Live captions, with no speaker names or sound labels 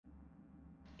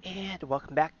And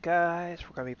welcome back, guys.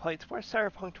 We're going to be playing some more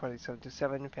Cyberpunk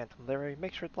 2077 Phantom Liberty.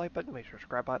 Make sure to like button, make sure to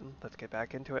subscribe button. Let's get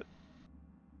back into it.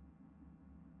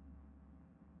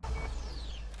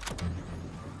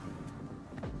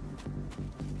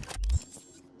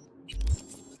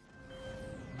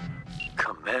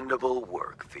 Commendable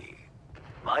work, V.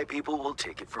 My people will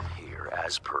take it from here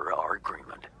as per our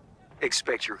agreement.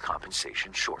 Expect your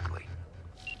compensation shortly.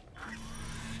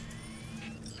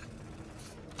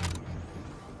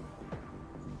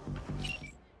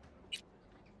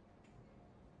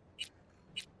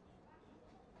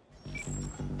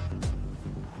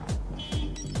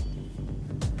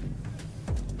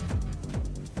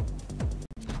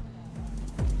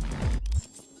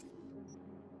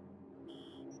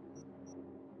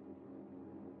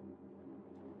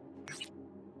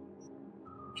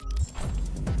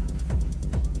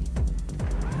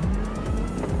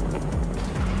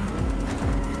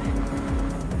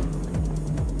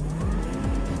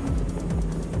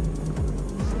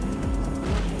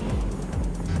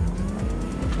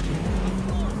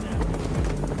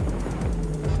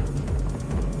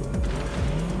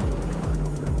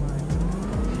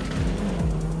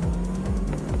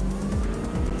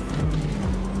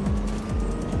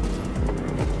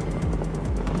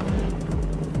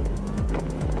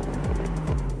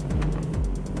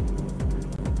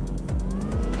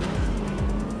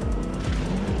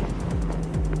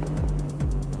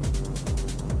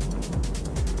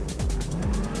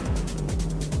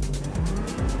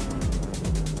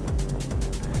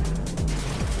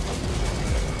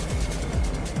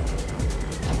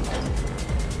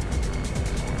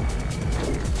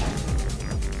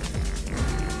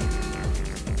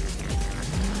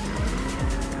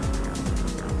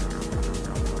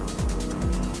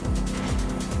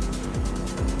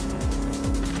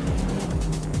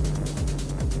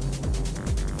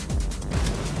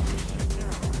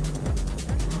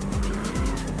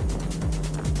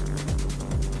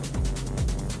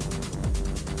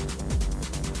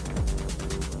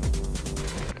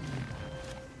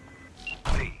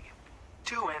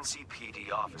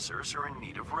 NCPD officers are in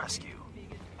need of rescue,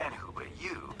 and who but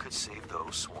you could save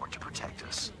those sworn to protect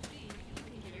us?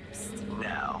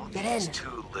 Now, these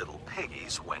two little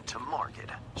piggies went to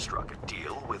market, struck a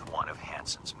deal with one of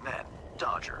Hansen's men,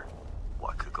 Dodger.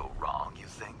 What could go wrong, you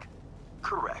think?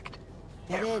 Correct.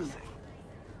 Everything.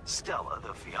 Stella, the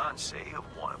fiancée of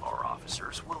one of our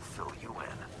officers, will fill you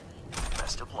in.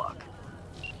 Best of luck.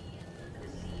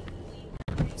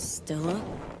 Stella?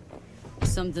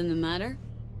 Something the matter?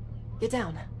 Get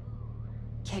down.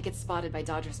 Can't get spotted by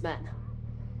Dodger's men.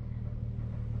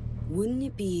 Wouldn't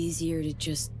it be easier to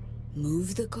just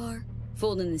move the car?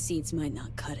 Folding the seats might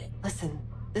not cut it. Listen,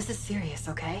 this is serious,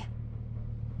 okay?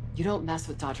 You don't mess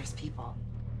with Dodger's people.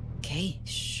 Okay,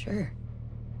 sure.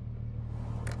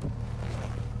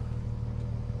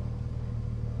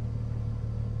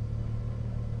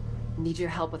 Need your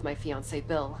help with my fiancé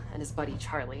Bill and his buddy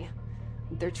Charlie.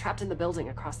 They're trapped in the building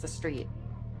across the street.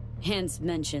 Hans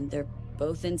mentioned they're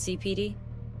both in CPD?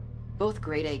 Both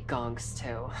grade A gonks,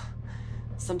 too.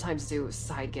 Sometimes do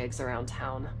side gigs around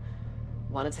town.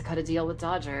 Wanted to cut a deal with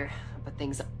Dodger, but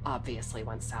things obviously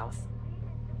went south.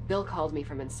 Bill called me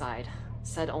from inside,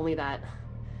 said only that,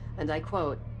 and I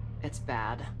quote, "It's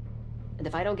bad. And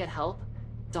if I don't get help,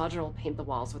 Dodger will paint the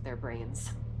walls with their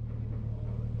brains."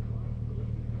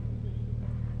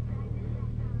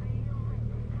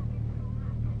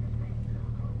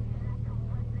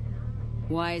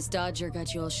 Why has Dodger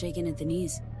got you all shaking at the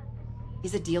knees?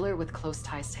 He's a dealer with close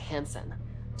ties to Hansen.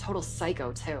 Total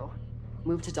psycho, too.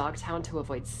 Moved to Dogtown to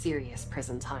avoid serious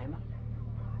prison time.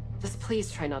 Just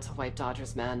please try not to wipe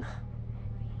Dodger's men.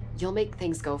 You'll make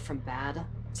things go from bad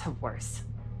to worse.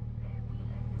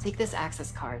 Take this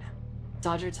access card.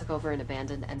 Dodger took over an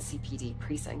abandoned NCPD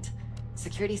precinct.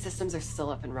 Security systems are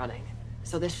still up and running,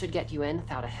 so this should get you in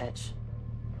without a hitch.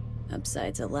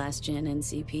 Upsides of last-gen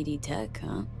NCPD tech,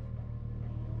 huh?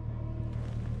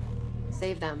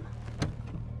 Save them.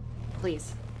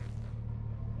 Please.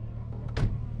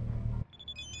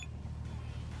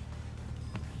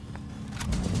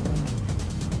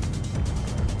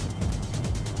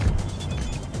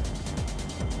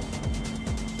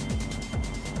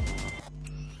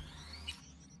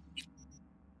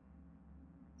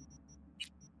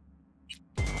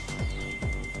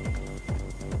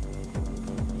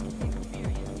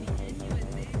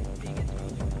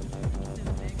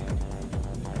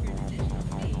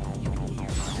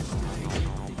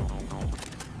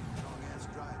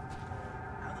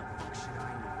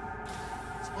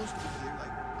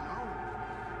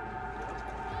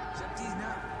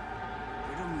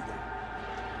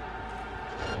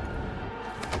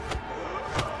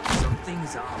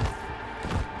 Something's off.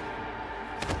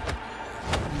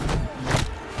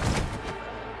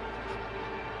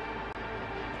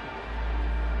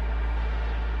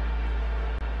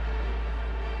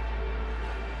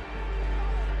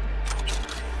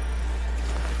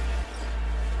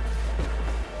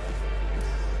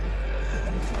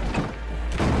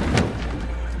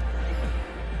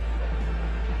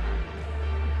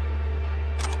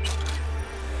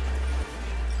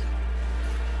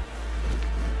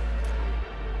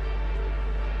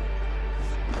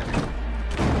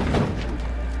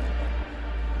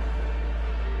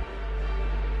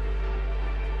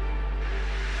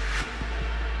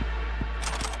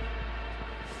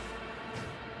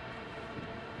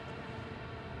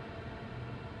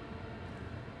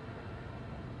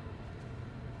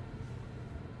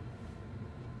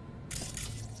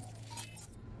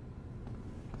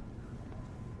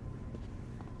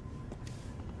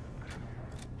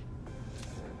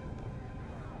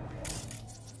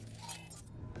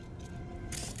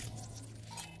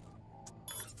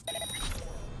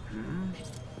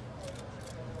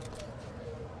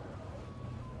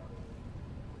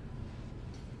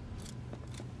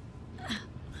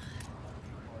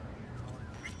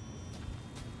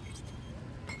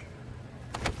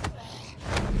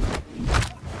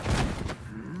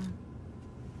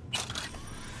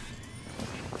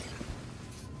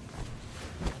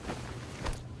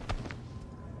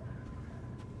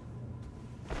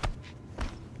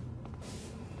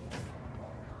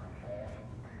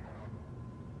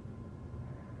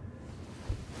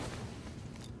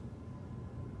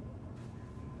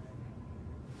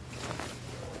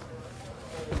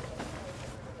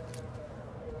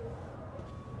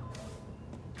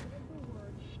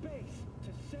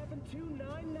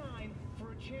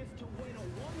 For a chance to win a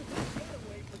one-way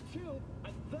getaway for two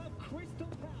at the Crystal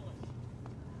Palace.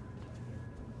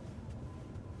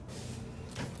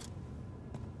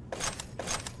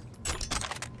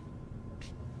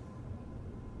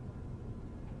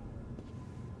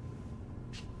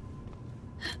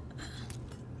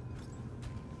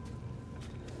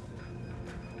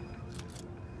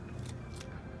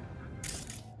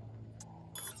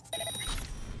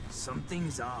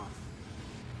 Something's off.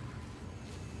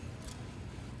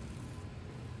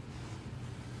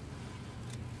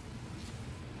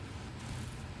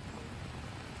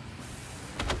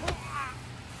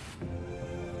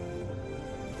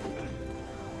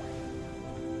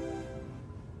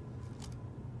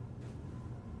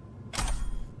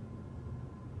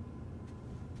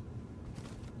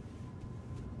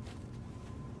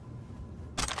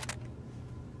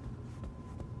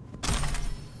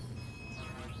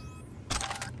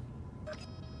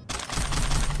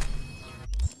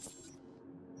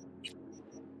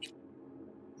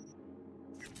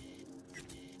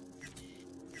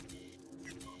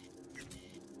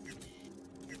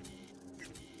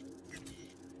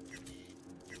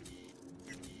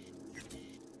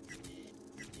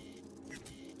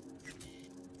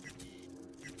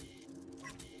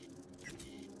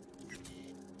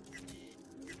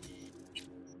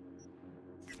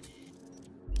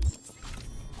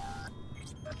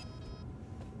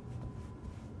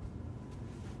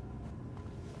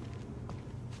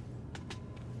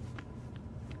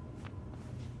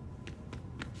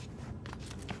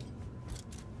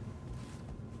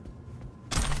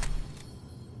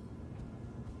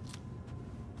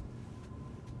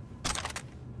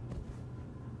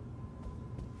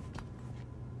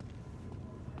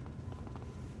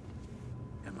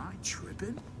 Am I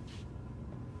tripping?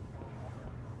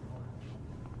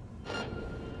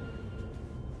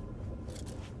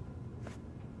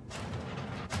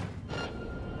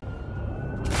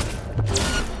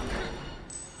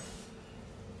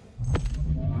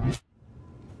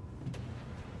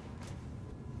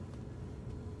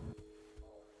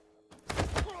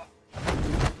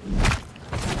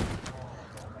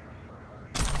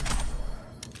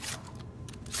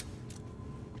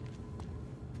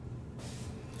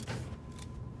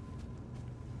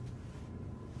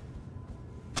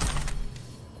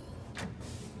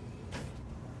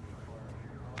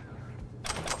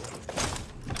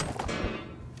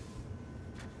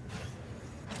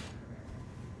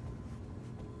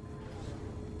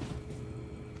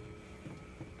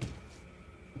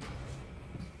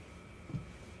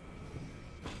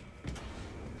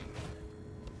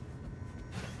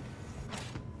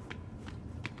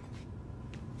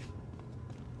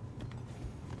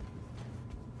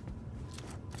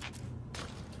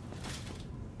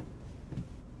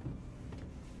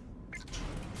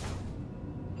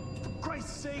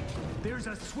 Christ's sake, there's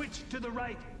a switch to the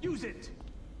right. Use it.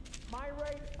 My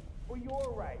right or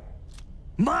your right?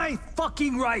 My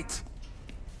fucking right!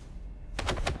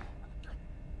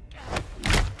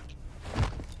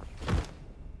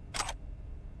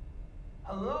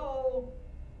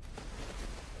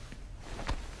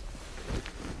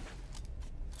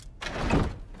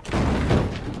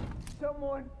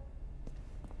 Someone.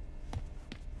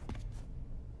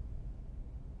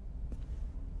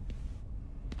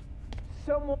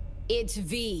 Someone. It's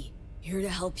V. Here to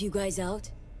help you guys out?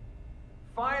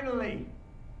 Finally!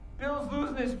 Bill's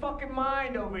losing his fucking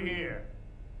mind over here.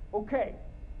 Okay,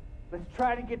 let's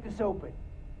try to get this open.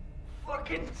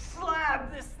 Fucking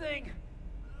slab this thing!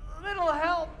 A little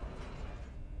help!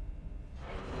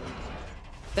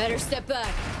 Better step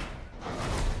back.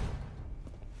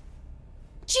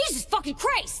 Jesus fucking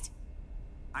Christ!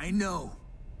 I know.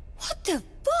 What the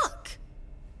fuck?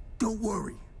 Don't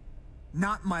worry.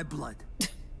 Not my blood.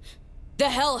 The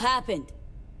hell happened?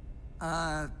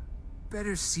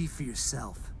 Better see for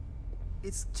yourself.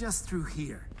 It's just through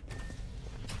here.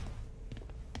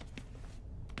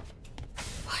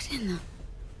 What in the...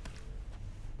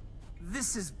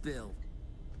 This is Bill.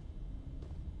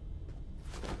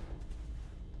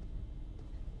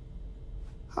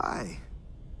 Hi.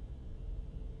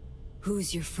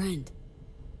 Who's your friend?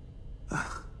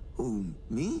 Who,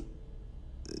 me?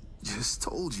 Just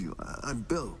told you, I'm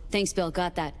Bill. Thanks, Bill,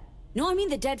 got that. No, I mean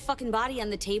the dead fucking body on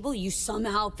the table you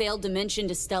somehow failed to mention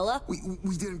to Stella? We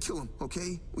didn't kill him,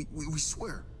 okay? We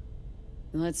swear.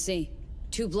 Let's see.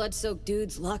 2 blood-soaked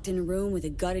dudes locked in a room with a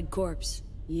gutted corpse.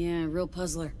 Yeah, real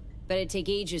puzzler. Bet it'd take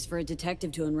ages for a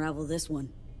detective to unravel this one.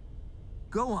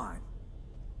 Go on.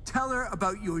 Tell her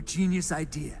about your genius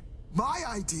idea. My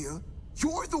idea?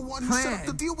 You're the one who set up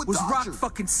the deal with was Dodger. rock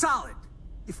fucking solid.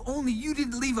 If only you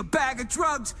didn't leave a bag of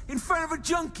drugs in front of a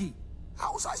junkie.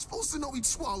 How was I supposed to know he'd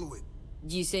swallow it?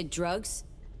 You said drugs?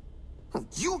 Oh,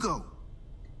 you go.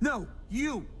 No,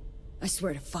 you. I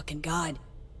swear to fucking God.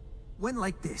 Went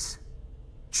like this.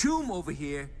 Choom over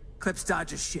here clips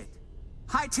Dodger's shit.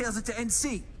 Hightails it to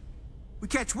NC. We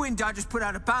catch wind Dodger's put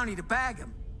out a bounty to bag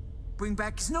him. Bring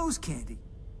back his nose candy.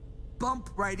 Bump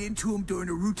right into him during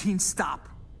a routine stop.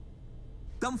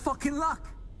 Dumb fucking luck.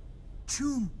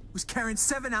 Choom was carrying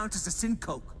 7 ounces of sin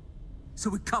coke. So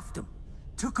we cuffed him.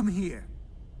 Took him here.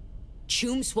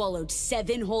 Choom swallowed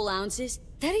 7 whole ounces?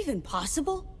 That even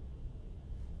possible?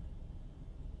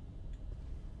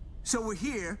 So we're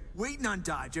here, waiting on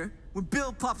Dodger, when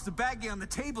Bill plops the baggie on the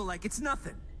table like it's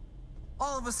nothing.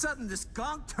 All of a sudden, this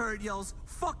gonk turd yells,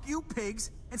 "Fuck you, pigs,"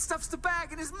 and stuffs the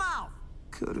bag in his mouth.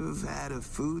 Could have had a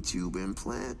food tube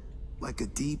implant. Like a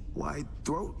deep, wide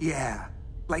throat. Yeah,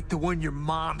 like the one your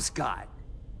mom's got.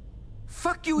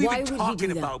 Fuck you Why even would he talking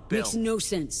do that? about, Bill. Makes no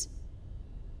sense.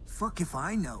 Fuck if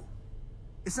I know.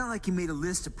 It's not like he made a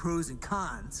list of pros and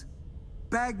cons.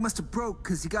 Bag must have broke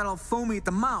because he got all foamy at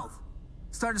the mouth.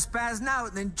 Started spazzing out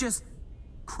and then just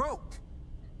croaked.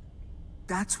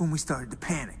 That's when we started to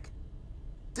panic.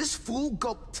 This fool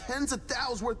gulped tens of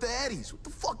thousands worth of Eddies. What the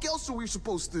fuck else are we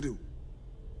supposed to do?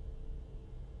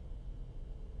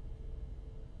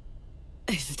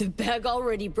 If the bag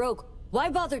already broke, why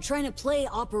bother trying to play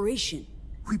Operation?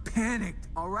 We panicked,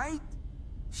 all right?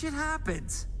 Shit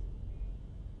happens.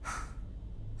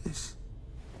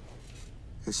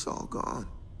 It's all gone.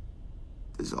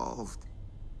 Dissolved.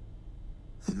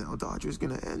 And now Dodger's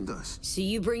gonna end us. So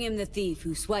you bring him the thief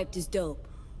who swiped his dope.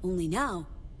 Only now,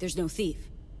 there's no thief.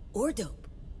 Or dope.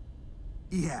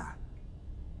 Yeah.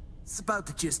 It's about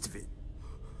the gist of it.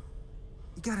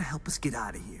 You gotta help us get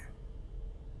out of here.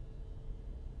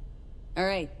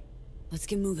 Alright, let's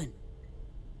get moving.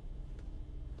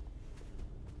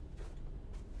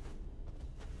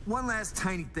 One last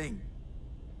tiny thing.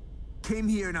 Came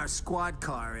here in our squad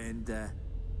car and,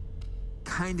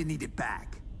 kinda need it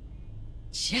back.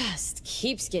 Just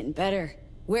keeps getting better.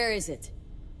 Where is it?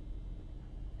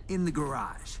 In the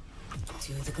garage.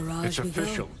 To the garage It's we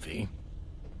official, go. V.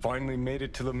 Finally made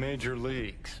it to the major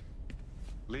leagues.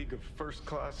 League of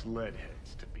first-class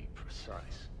leadheads, to be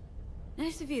precise.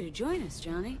 Nice of you to join us,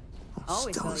 Johnny.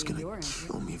 Always Stella's value gonna your input.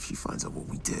 kill me if she finds out what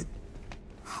we did.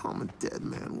 I'm a dead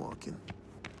man walking.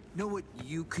 Know what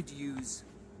you could use?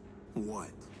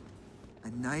 What? A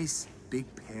nice big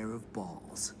pair of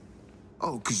balls.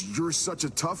 Oh, 'cause you're such a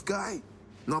tough guy?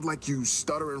 Not like you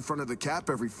stutter in front of the cap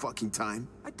every fucking time.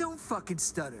 I don't fucking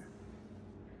stutter.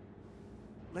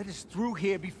 Let us through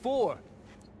here before.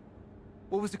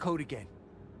 What was the code again?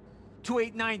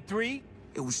 2893?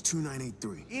 It was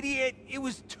 2983. Idiot, it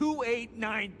was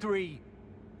 2893.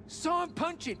 Saw him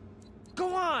punch it.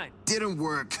 Go on. Didn't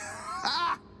work.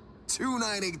 Ha!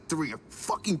 2983. I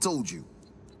fucking told you.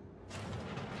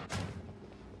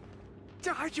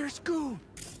 Dodger Scoop.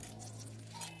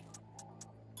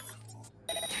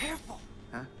 Careful.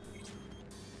 Huh?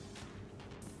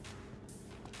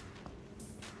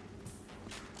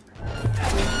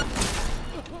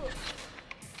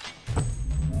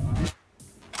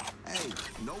 Hey,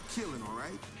 no killing, all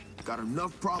right? Got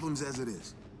enough problems as it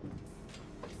is.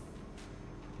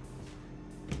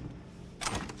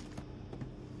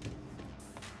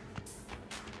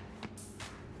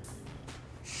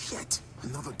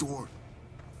 door.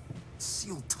 It's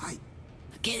sealed tight.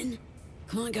 Again?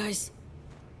 Come on, guys.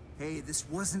 Hey, this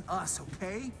wasn't us,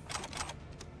 okay?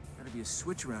 Gotta be a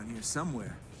switch around here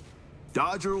somewhere.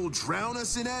 Dodger will drown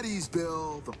us in eddies,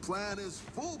 Bill. The plan is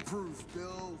foolproof,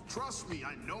 Bill. Trust me,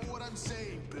 I know what I'm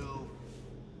saying, Bill.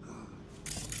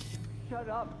 Shut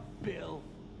up, Bill.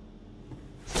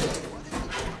 Why did you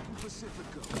fucking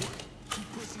Pacifico? You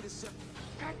pussy to set.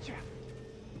 Gotcha.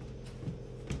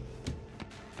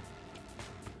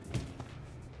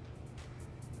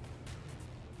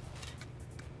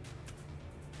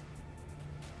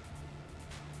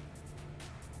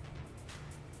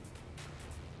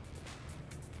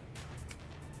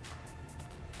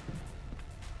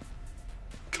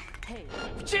 Hey,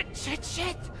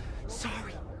 shit!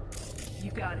 Sorry.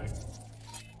 You got it.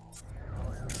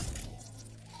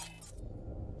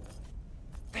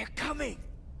 They're coming!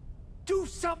 Do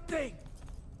something!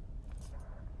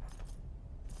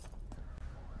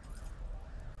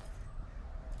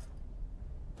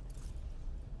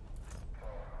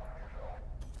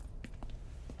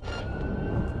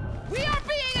 We are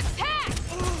being attacked!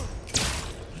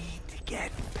 Need to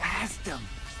get past them.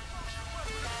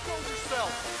 Close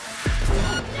yourself!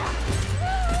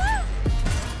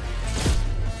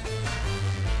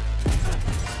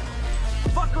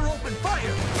 Fucker, open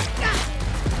fire!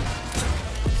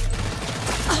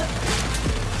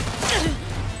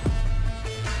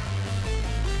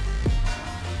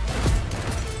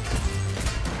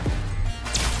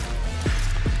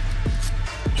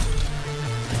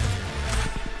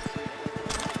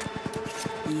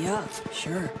 Yeah,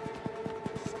 sure.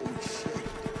 Holy shit.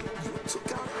 You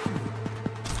took out.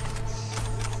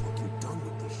 You're done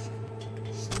with this shit.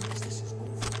 As soon as this is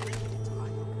over,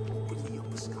 time. Open me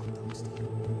up a scout dumpster.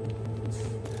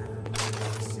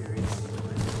 Serious?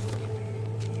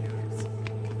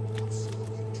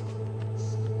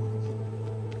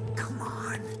 Come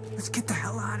on, let's get the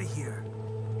hell out of here.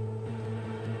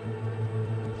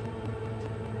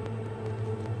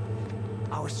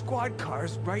 Our squad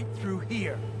car's right through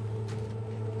here.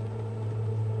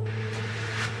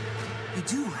 You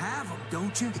do have them,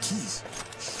 don't you? The keys.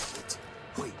 Shit.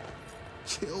 Wait.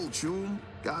 Chill, June.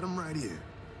 Got him right here.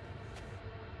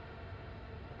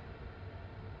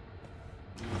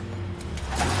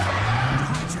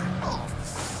 Roger. Oh,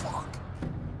 fuck.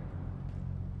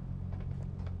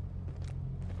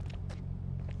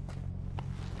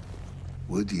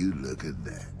 Would you look at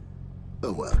that?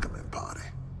 A welcoming party.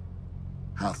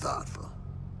 How thoughtful.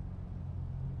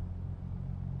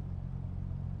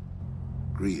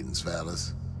 Greetings,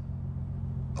 fellas.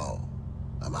 Oh,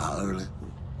 am I early?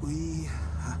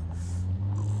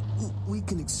 We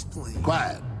can explain.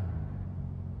 Quiet.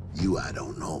 You I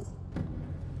don't know.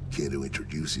 Care to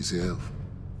introduce yourself?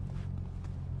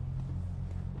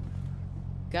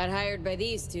 Got hired by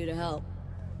these two to help.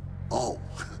 Oh,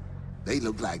 they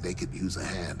look like they could use a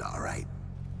hand, all right.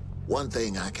 One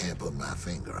thing I can't put my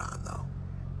finger on, though.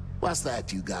 What's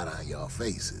that you got on your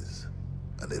faces?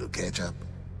 A little ketchup?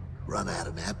 Run out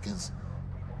of napkins?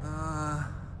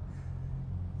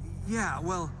 Yeah,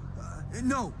 well,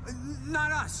 no,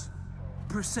 not us,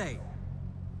 per se.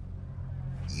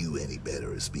 You any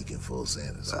better at speaking full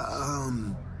sentences?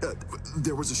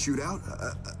 There was a shootout.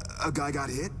 A guy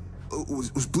got hit.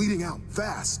 Was bleeding out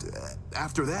fast.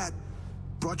 After that,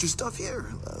 brought your stuff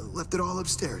here. Left it all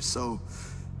upstairs, so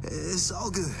it's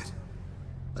all good.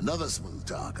 Another smooth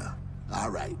talker. All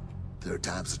right, third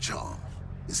time's a charm.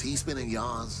 Is he spinning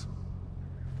yarns?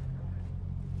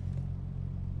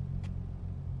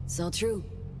 It's all true.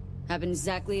 Happened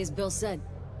exactly as Bill said.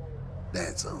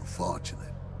 That's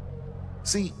unfortunate.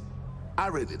 See, I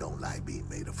really don't like being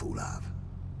made a fool of.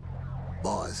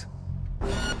 Boys.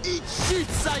 Eat shit,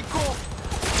 psycho!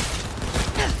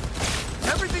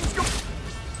 Everything's go-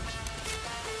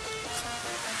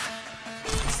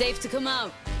 Safe to come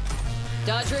out.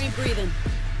 Dodger ain't breathing.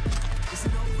 Is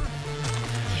it over?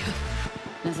 Yeah.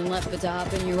 Nothing left but to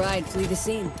hop in your ride, flee the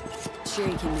scene. Sure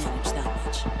you can manage that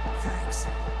much. Thanks.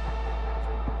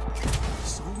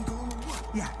 So we going or what?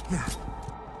 Yeah.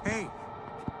 Hey,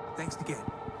 thanks again.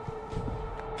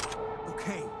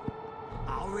 Okay,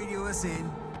 I'll radio us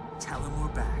in, tell him we're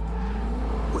back.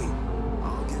 Wait,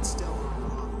 I'll get Stella on the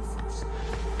auto first.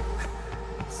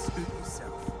 Suit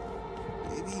yourself.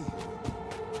 Maybe.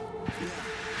 Yeah.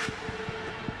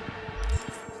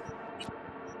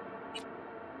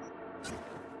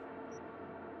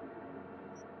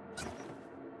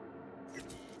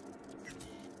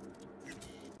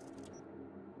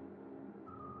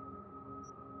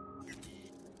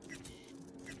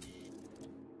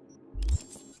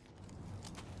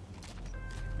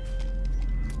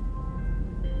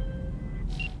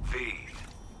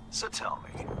 So tell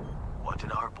me, what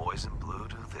did our boys in blue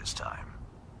do this time?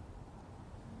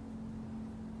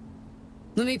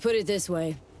 Let me put it this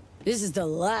way. This is the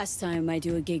last time I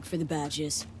do a gig for the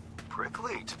badges.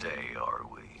 Prickly today, are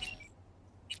we?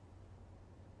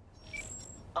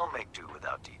 I'll make do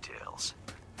without details.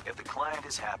 If the client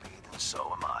is happy, then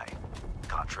so am I.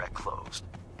 Contract closed.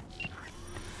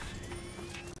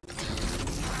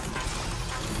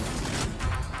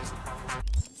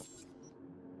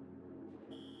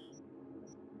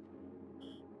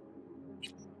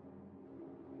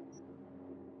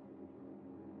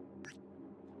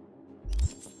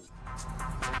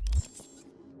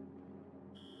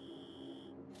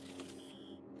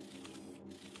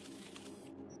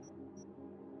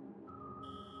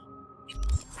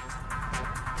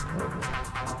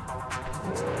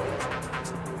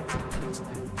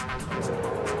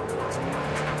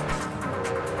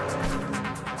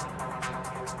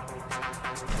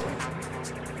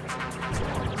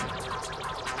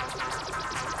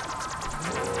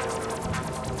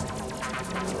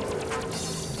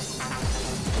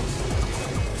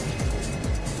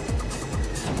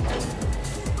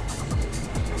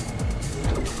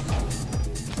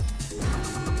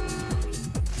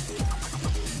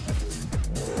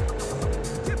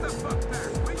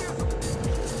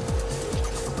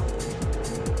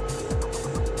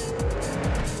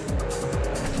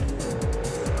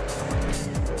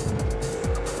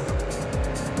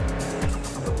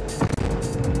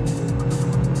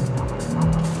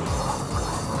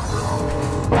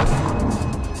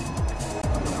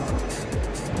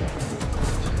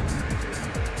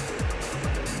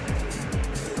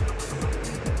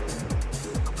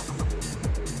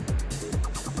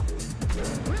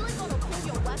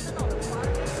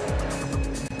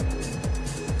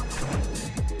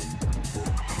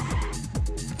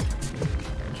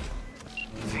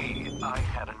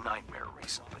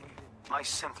 My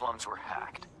synth lungs were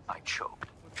hacked. I choked,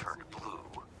 turned blue,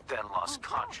 then lost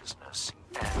consciousness,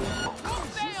 and woke up.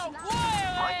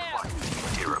 My client,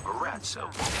 Dira Barazzo,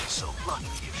 won't be so lucky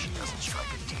if she doesn't strike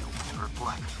a deal with her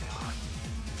blackmailer.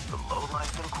 The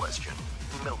lowlife in question,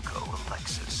 Milko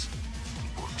Alexis.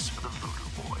 He works for the Voodoo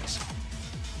Boys.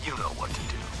 You know what to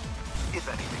do. If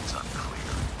anything's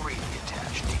unclear, read the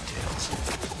attached details.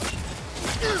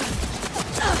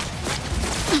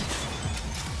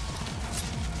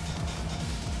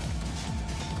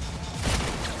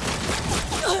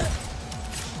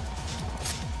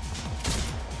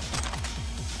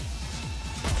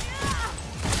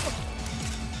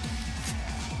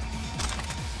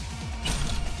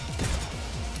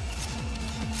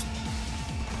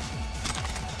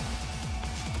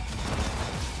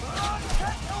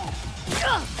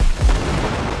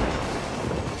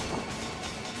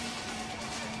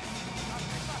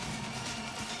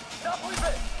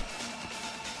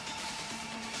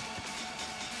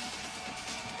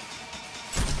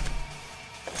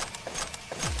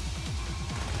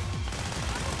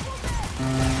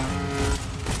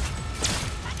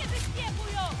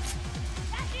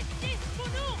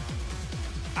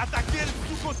 Attaquez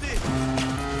le sous-côté!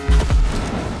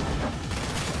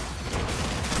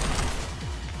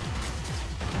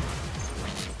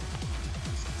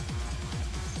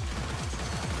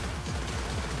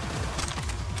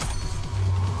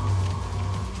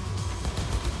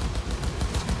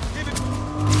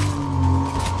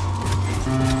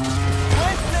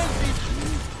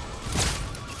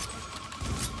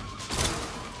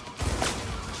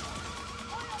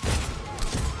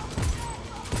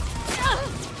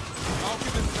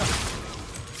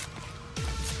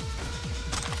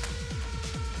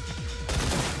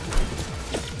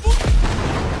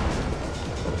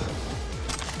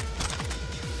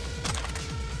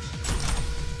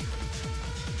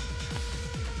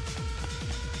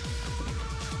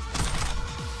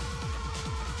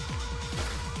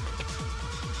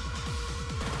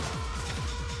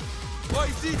 Moi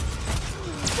ici!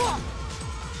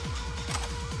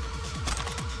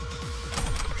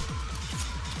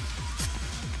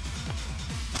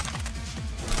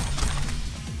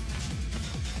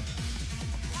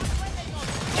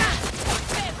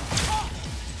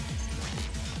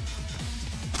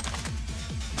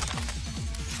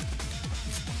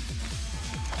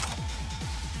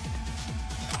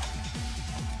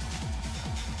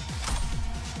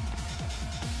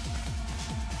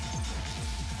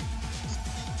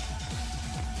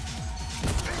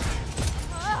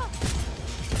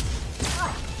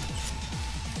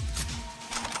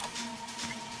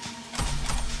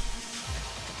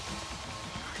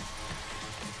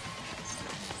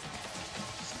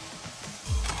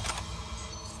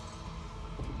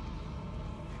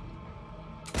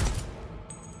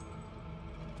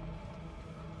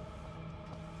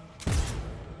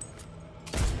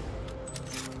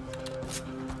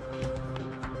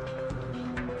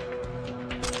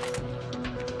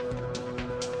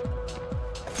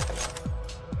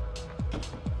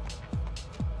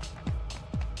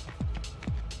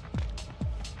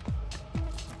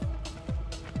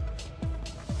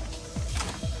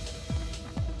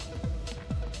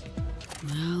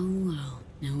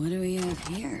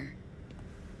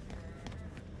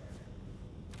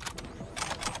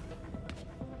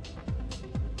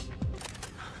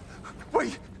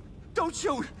 Don't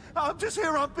shoot! I'm just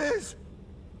here on biz!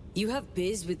 You have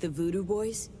biz with the Voodoo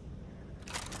Boys?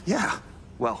 Yeah,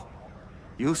 well,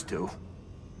 used to.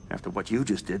 After what you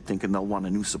just did, thinking they'll want a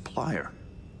new supplier.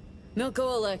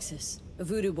 Milko Alexis, a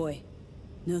Voodoo Boy.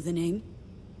 Know the name?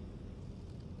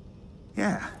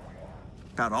 Yeah.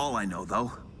 About all I know,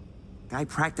 though. Guy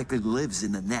practically lives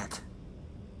in the net.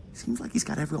 Seems like he's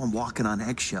got everyone walking on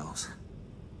eggshells.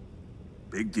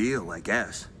 Big deal, I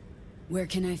guess. Where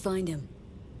can I find him?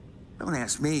 Don't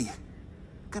ask me.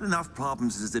 Got enough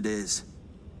problems as it is.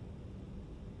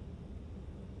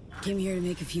 Came here to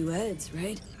make a few ads,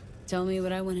 right? Tell me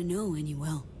what I want to know and you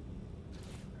will.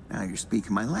 Now you're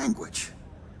speaking my language.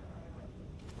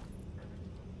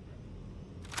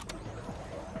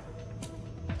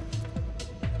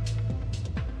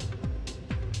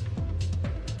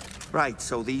 Right,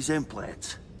 so these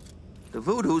implants. The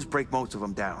Voodoos break most of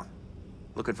them down.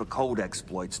 Looking for code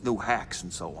exploits, new hacks,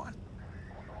 and so on.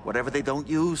 Whatever they don't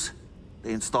use,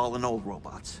 they install in old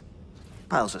robots.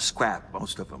 Piles of scrap,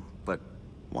 most of them, but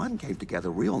one came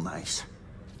together real nice.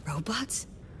 Robots?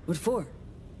 What for?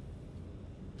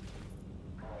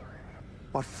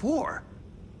 What for?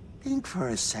 Think for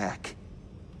a sec.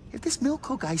 If this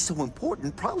Milko guy's so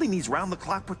important, probably needs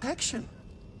round-the-clock protection.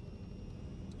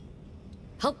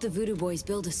 Help the Voodoo Boys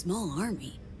build a small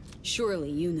army.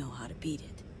 Surely you know how to beat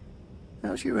it.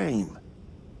 How's your aim?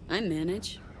 I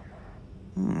manage.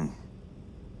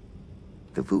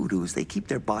 The Voodoos, they keep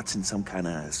their bots in some kind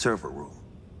of server room.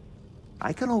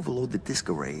 I can overload the disk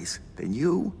arrays, then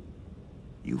you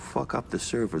fuck up the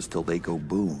servers till they go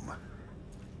boom.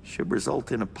 Should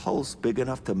result in a pulse big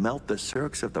enough to melt the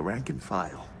circs of the rank and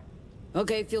file.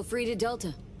 Okay, feel free to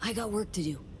Delta. I got work to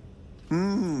do.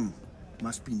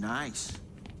 Must be nice.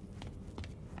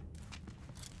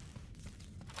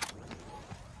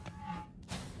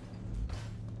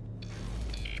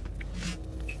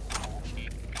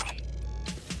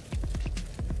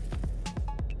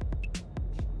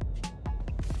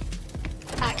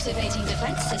 Activating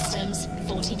defense systems,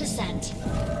 40%.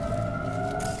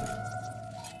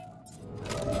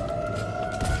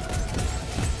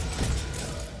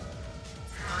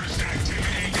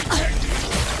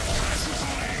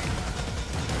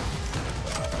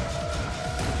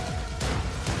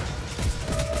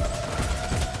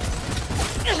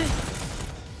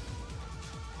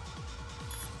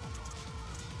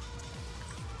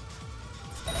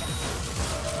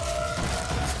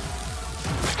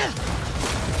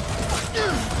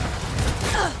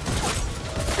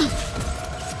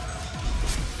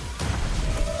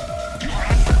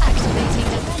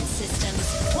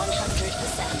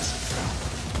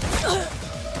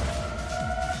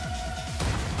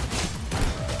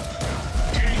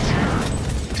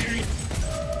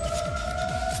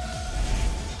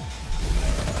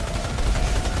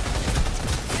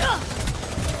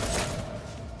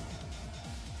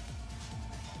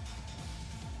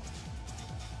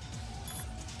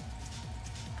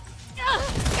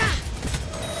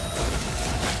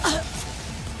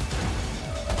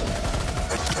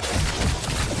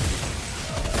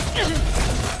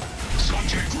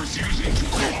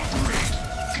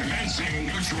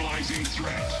 Neutralizing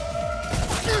threat.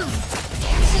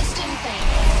 System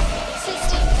failure.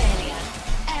 System failure.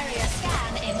 Area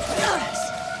scan in progress.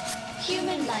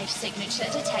 Human life signature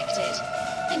detected.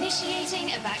 Initiating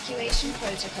evacuation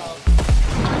protocol.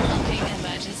 Unlocking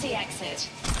emergency exit.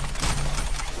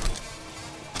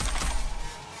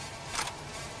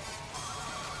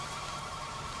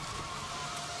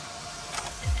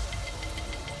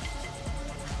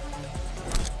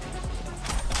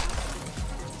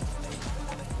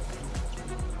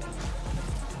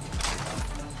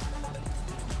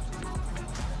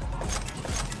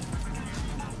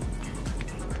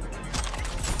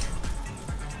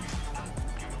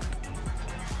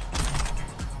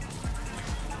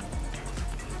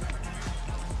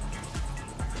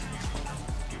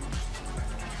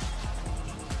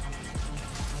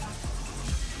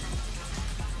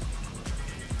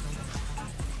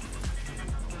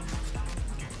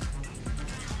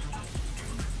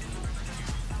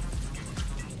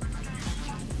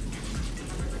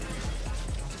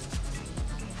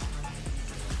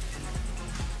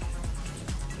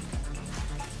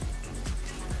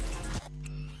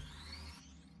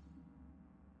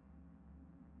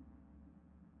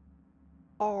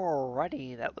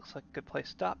 Alrighty, that looks like a good place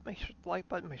to stop. Make sure to like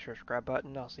button, make sure to subscribe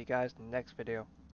button. I'll see you guys in the next video.